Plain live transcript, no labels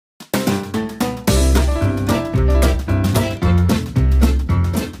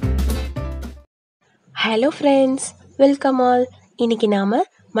Hello friends, welcome all. இன்றைக்கி நாம்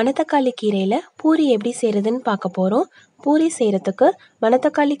மணத்தக்காளி கீரையில் பூரி எப்படி செய்கிறதுன்னு பார்க்க போகிறோம். பூரி செய்கிறதுக்கு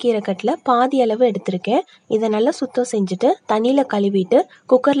மணத்தக்காளி கீரை கட்டில் பாதி அளவு எடுத்திருக்கேன். இதை நல்லா சுத்தம் செஞ்சுட்டு தண்ணியில் கழுவிட்டு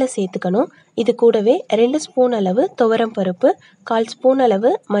குக்கரில் சேர்த்துக்கணும். இது கூடவே 2 ஸ்பூன் அளவு துவரம் பருப்பு, 1/4 ஸ்பூன்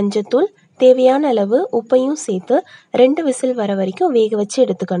அளவு மஞ்சத்தூள், தேவையான அளவு உப்பையும் சேர்த்து 2 விசில் வர வரைக்கும் வேக வச்சு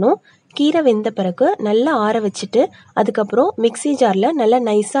எடுத்துக்கணும். கீரை வெந்த பிறகு நல்லா ஆற வச்சுட்டு அதுக்கப்புறம் மிக்ஸி ஜாரில் நல்லா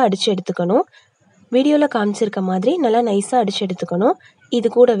நைஸாக அடித்து எடுத்துக்கணும். வீடியோவில் காமிச்சிருக்க மாதிரி நல்லா நைஸாக அடித்து எடுத்துக்கணும். இது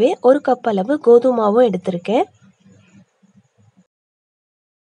கூடவே 1 கப் அளவு கோதுமை மாவும் எடுத்திருக்கேன்.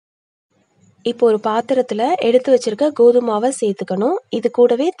 இப்போ ஒரு பாத்திரத்தில் எடுத்து வச்சிருக்க கோதுமை மாவை சேர்த்துக்கணும். இது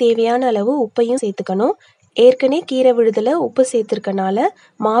கூடவே தேவையான அளவு உப்பையும் சேர்த்துக்கணும். ஏற்கனவே கீரை விழுதில் உப்பு சேர்த்துருக்கனால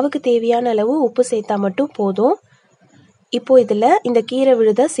மாவுக்கு தேவையான அளவு உப்பு சேர்த்தா மட்டும் போதும். இப்போ இதில் இந்த கீரை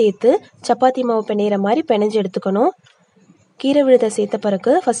விழுதை சேர்த்து சப்பாத்தி மாவு பிணையிற மாதிரி பிணைஞ்சு எடுத்துக்கணும். கீரை விழுதை சேர்த்த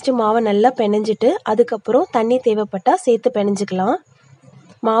பிறகு ஃபஸ்ட்டு மாவை நல்லா பிணைஞ்சிட்டு அதுக்கப்புறம் தண்ணி தேவைப்பட்டால் சேர்த்து பிணைஞ்சிக்கலாம்.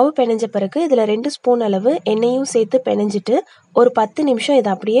 மாவு பிணைஞ்ச பிறகு இதில் 2 ஸ்பூன் அளவு எண்ணெயும் சேர்த்து பிணைஞ்சிட்டு ஒரு 10 நிமிஷம் இதை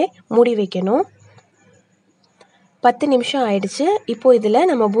அப்படியே மூடி வைக்கணும். 10 நிமிஷம் ஆயிடுச்சு. இப்போது இதில்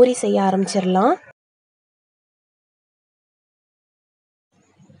நம்ம பூரி செய்ய ஆரம்பிச்சிடலாம்.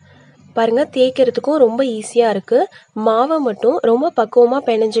 பாருங்கள், தேய்க்கிறதுக்கும் ரொம்ப ஈஸியாக இருக்குது. மாவை மட்டும் ரொம்ப பக்குவமாக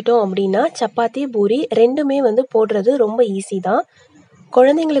பிணைஞ்சிட்டோம் அப்படின்னா சப்பாத்தி பூரி ரெண்டுமே போடுறது ரொம்ப ஈஸி தான்.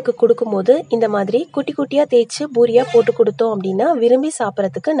 குழந்தைங்களுக்கு கொடுக்கும்போது இந்த மாதிரி குட்டி குட்டியாக தேய்ச்சி பூரியாக போட்டு கொடுத்தோம் அப்படின்னா விரும்பி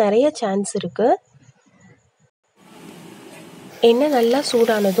சாப்பிட்றதுக்கு நிறைய சான்ஸ் இருக்குது. எண்ணெய் நல்லா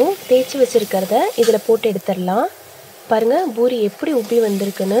சூடானதும் தேய்ச்சி வச்சுருக்கிறத இதில் போட்டு எடுத்துடலாம். பாருங்கள், பூரி எப்படி உப்பி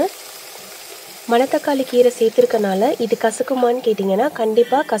வந்திருக்குன்னு. மணத்தக்காளி கீரை சேர்த்துருக்கனால இது கசக்குமான்னு கேட்டிங்கன்னா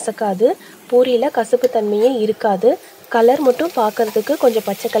கண்டிப்பாக கசக்காது. பூரியில் கசப்பு தன்மையே இருக்காது. கலர் மட்டும் பார்க்குறதுக்கு கொஞ்சம்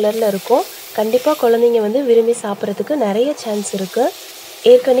பச்சை கலரில் இருக்கும். கண்டிப்பாக குழந்தைங்க விரும்பி சாப்பிட்றதுக்கு நிறைய சான்ஸ் இருக்குது.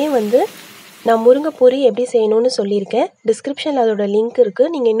 ஏற்கனவே நான் முருங்கை பூரி எப்படி செய்யணும்னு சொல்லியிருக்கேன். டிஸ்கிரிப்ஷனில் அதோட லிங்க்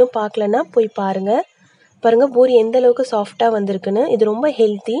இருக்குது. நீங்கள் இன்னும் பார்க்கலன்னா போய் பாருங்கள். பாருங்கள், பூரி எந்த அளவுக்கு சாஃப்டாக வந்திருக்குன்னு. இது ரொம்ப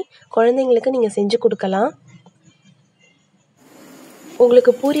ஹெல்த்தி. குழந்தைங்களுக்கு நீங்கள் செஞ்சு கொடுக்கலாம்.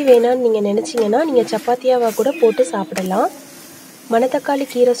 உங்களுக்கு பூரி வேணான்னு நீங்கள் நினச்சிங்கன்னா நீங்கள் சப்பாத்தியாவாக கூட போட்டு சாப்பிடலாம். மணத்தக்காளி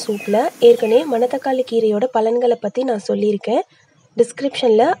கீரை சூப்பில் ஏற்கனவே மணத்தக்காளி கீரையோட பலன்களை பற்றி நான் சொல்லியிருக்கேன்.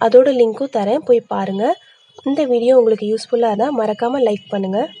 டிஸ்கிரிப்ஷனில் அதோட லிங்க்கும் தரேன், போய் பாருங்கள். இந்த வீடியோ உங்களுக்கு யூஸ்ஃபுல்லாக இருந்தால் மறக்காமல் லைக்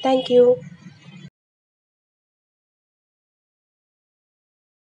பண்ணுங்கள். தேங்க்யூ.